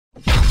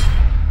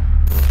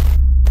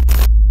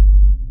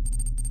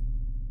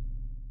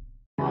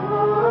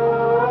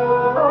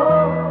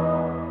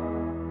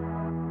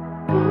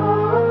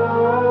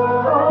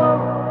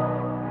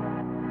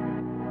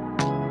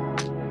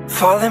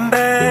Falling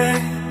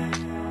back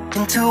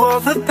into all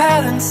the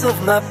patterns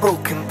of my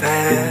broken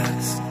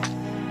past,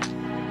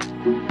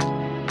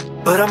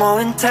 but I'm all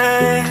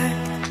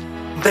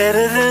intact,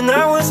 better than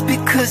I was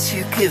because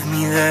you give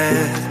me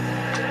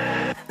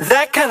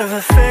that kind of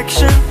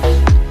affection,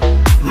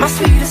 my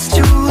sweetest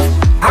truth.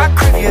 I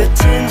crave your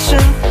attention.